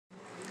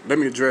Let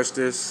me address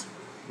this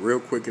real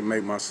quick and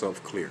make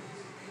myself clear.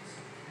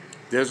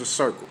 There's a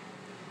circle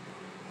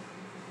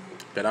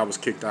that I was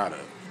kicked out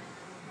of.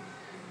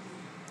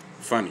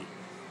 Funny.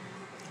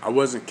 I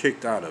wasn't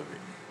kicked out of it.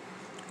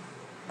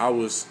 I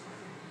was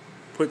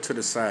put to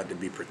the side to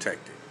be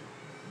protected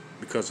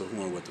because of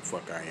who and what the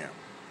fuck I am.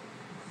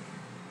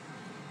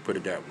 Put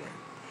it that way.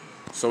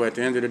 So at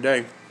the end of the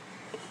day,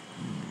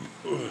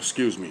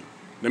 excuse me,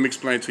 let me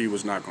explain to you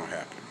what's not going to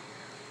happen.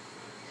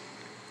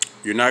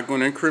 You're not going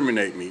to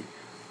incriminate me.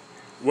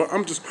 Well,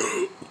 I'm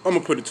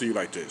going to put it to you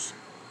like this.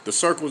 The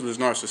circles is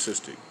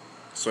narcissistic,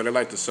 so they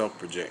like to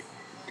self-project.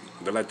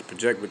 They like to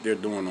project what they're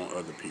doing on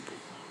other people.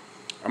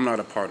 I'm not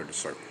a part of the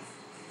circle.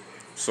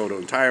 So the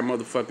entire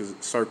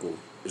motherfucking circle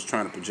is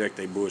trying to project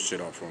their bullshit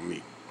off on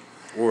me.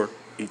 Or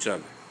each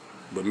other.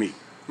 But me.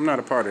 I'm not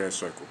a part of that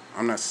circle.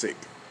 I'm not sick.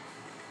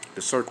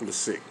 The circle is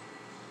sick.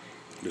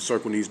 The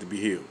circle needs to be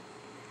healed.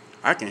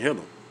 I can heal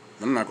them,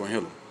 but I'm not going to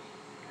heal them.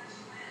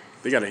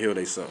 They got to heal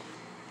themselves.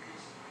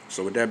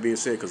 So with that being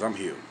said, because I'm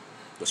healed,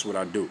 that's what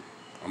I do.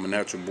 I'm a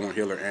natural born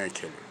healer and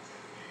killer.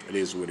 It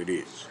is what it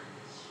is.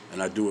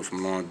 And I do it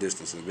from long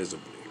distance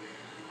invisibly.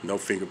 No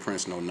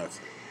fingerprints, no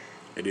nothing.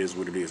 It is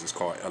what it is. It's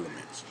called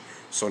elements.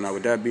 So now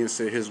with that being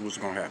said, here's what's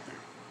going to happen.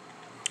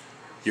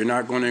 You're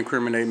not going to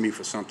incriminate me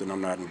for something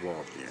I'm not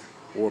involved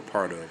in, or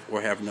part of,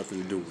 or have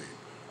nothing to do with.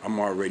 I'm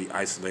already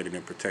isolated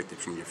and protected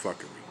from your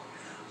fuckery.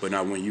 But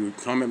now when you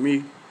come at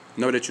me,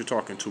 know that you're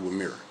talking to a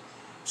mirror.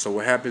 So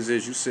what happens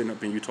is you sitting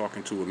up and you're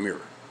talking to a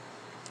mirror.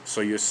 So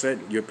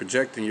you're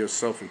projecting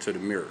yourself into the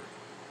mirror.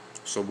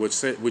 So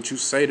what you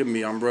say to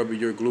me, I'm rubber,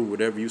 you're glue.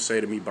 Whatever you say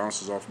to me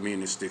bounces off me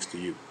and it sticks to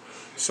you.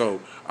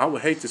 So I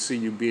would hate to see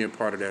you being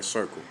part of that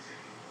circle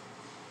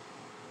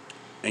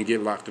and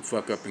get locked the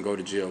fuck up and go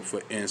to jail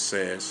for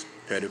incest,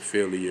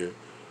 pedophilia,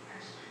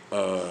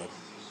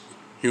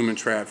 human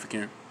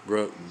trafficking,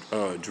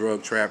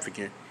 drug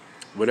trafficking,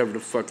 whatever the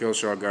fuck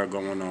else y'all got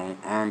going on,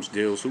 arms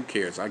deals, who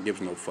cares? I give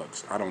no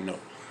fucks. I don't know.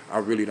 I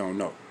really don't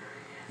know.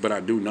 But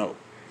I do know.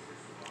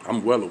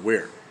 I'm well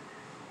aware.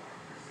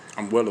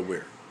 I'm well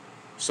aware.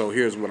 So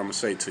here's what I'm going to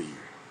say to you.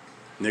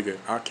 Nigga,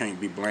 I can't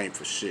be blamed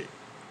for shit.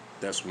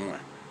 That's one.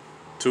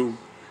 Two,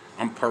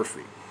 I'm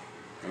perfect.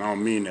 And I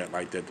don't mean that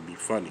like that to be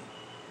funny.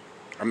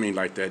 I mean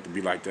like that to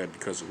be like that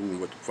because of who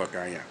and what the fuck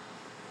I am.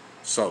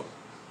 So,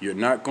 you're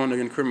not going to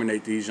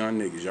incriminate these young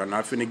niggas. Y'all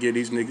not finna give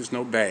these niggas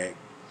no bag,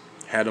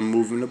 had them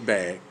move in the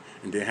bag,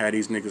 and then have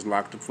these niggas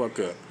locked the fuck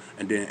up,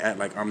 and then act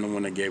like I'm the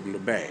one that gave them the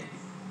bag.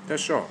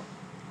 That's y'all.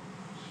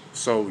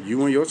 So,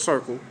 you and your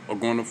circle are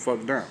going to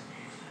fuck down.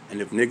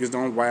 And if niggas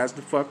don't wise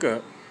the fuck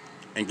up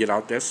and get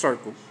out that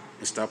circle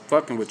and stop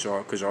fucking with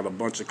y'all because y'all a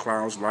bunch of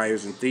clowns,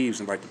 liars, and thieves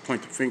and like to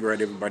point the finger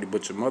at everybody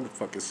but your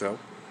motherfucking self,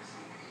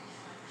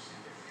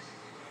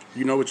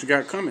 you know what you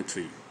got coming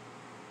to you.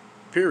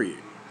 Period.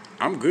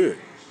 I'm good.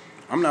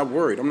 I'm not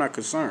worried. I'm not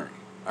concerned.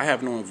 I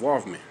have no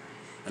involvement.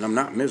 And I'm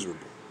not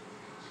miserable.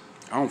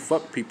 I don't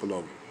fuck people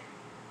over.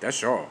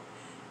 That's y'all.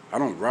 I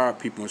don't rob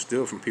people and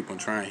steal from people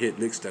and try and hit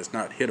licks that's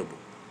not hittable.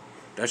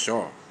 That's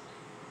y'all.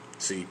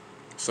 See?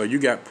 So you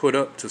got put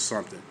up to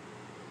something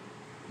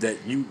that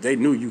they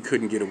knew you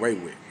couldn't get away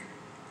with.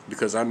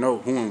 Because I know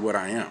who and what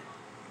I am.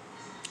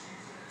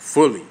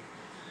 Fully.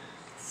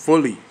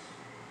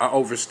 I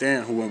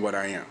understand who and what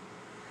I am.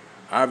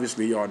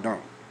 Obviously, y'all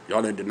don't.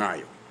 Y'all in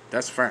denial.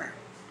 That's fine.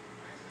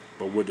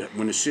 But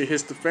when the shit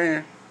hits the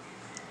fan,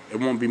 it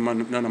won't be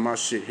none of my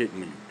shit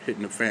hitting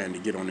the fan to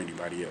get on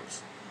anybody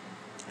else.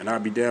 And I'll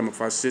be damned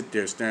if I sit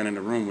there, stand in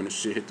the room when the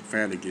shit hit the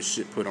fan to get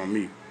shit put on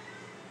me.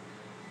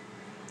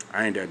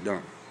 I ain't that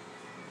dumb.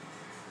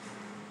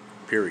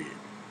 Period.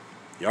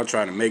 Y'all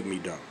trying to make me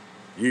dumb.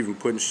 You even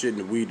putting shit in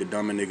the weed to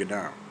dumb a nigga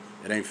down.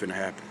 It ain't finna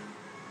happen.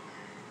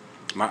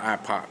 My eye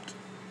popped.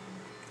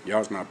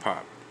 Y'all's not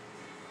popped.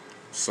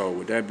 So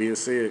with that being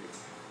said,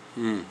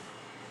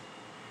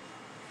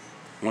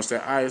 once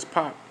that eye is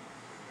popped,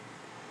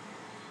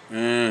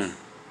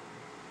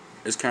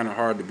 it's kind of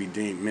hard to be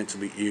deemed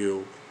mentally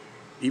ill,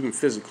 even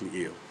physically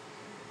ill,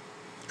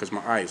 because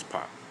my eye is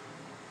popped.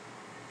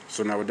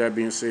 So now with that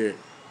being said,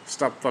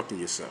 stop fucking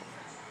yourself,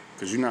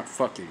 because you're not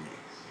fucking me.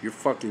 You're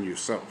fucking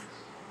yourself.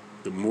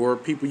 The more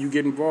people you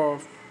get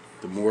involved,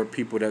 the more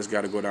people that's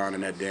got to go down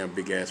in that damn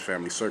big-ass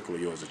family circle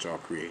of yours that y'all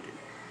created.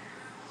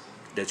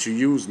 That you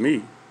use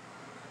me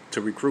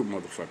to recruit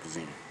motherfuckers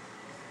in.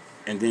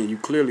 And then you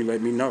clearly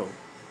let me know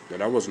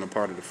that I wasn't a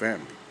part of the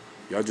family.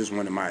 Y'all just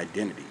wanted my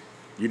identity.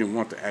 You didn't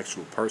want the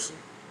actual person.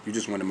 You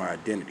just wanted my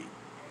identity.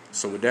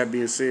 So with that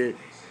being said,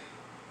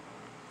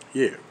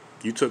 yeah,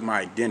 you took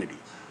my identity.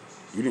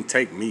 You didn't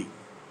take me.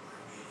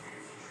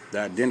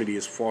 The identity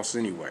is false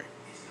anyway.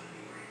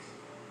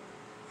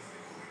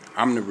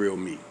 I'm the real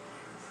me.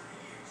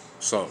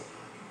 So,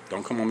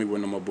 don't come on me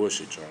with no more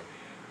bullshit, y'all.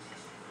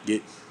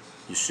 Get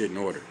your shit in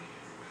order.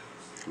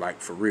 Like,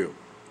 for real.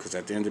 Because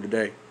at the end of the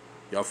day,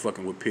 y'all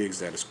fucking with pigs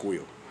that'll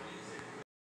squeal.